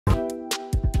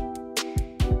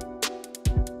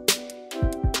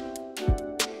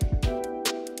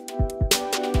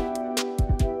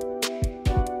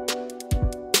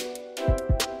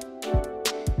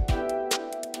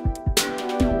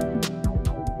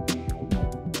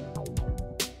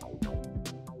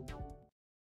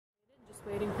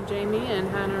Jaime and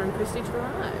Hannah and Christy to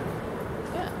arrive.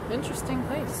 Yeah, interesting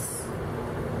place.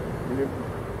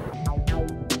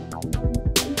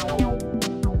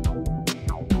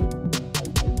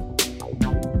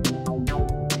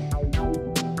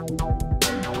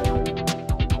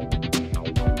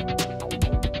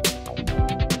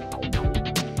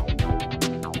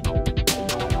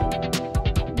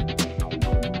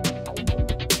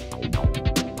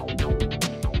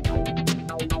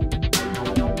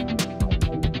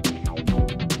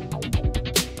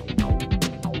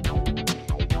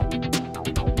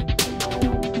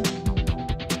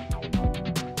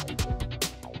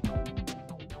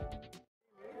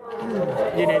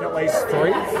 You need at least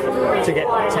 3 to get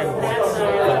 10 points.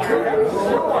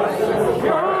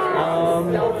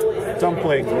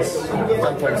 Dumplings.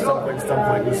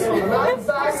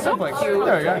 Dumplings.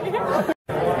 There we go.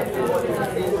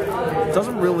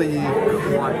 Doesn't really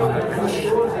quite match.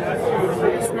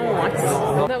 It's nice.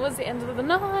 That was the end of the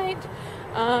night.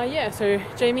 Yeah, so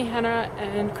Jaime, Hannah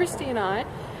and Christy and I,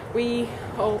 we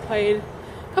all played a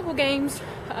couple games.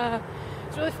 It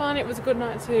was really fun. It was a good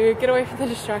night to get away from the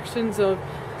distractions of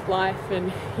life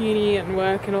and uni and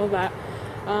work and all that.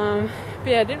 But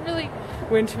yeah, I didn't really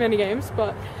win too many games,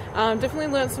 but definitely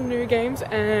learned some new games,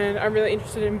 and I'm really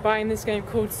interested in buying this game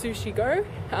called Sushi Go.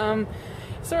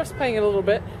 Saw us playing it a little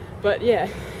bit, but yeah,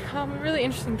 a really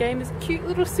interesting game. There's cute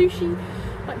little sushi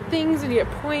like things, and you get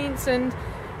points, and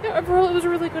yeah, overall it was a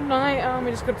really good night.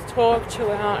 We just got to talk, chill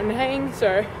out and hang,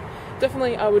 so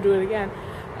definitely I would do it again.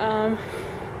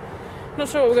 Not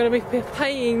sure what we're going to be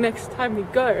playing next time we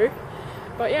go,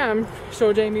 but yeah, I'm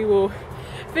sure Jaime will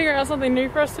figure out something new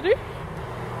for us to do.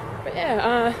 But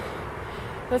yeah,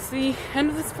 that's the end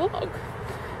of this vlog.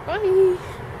 Bye!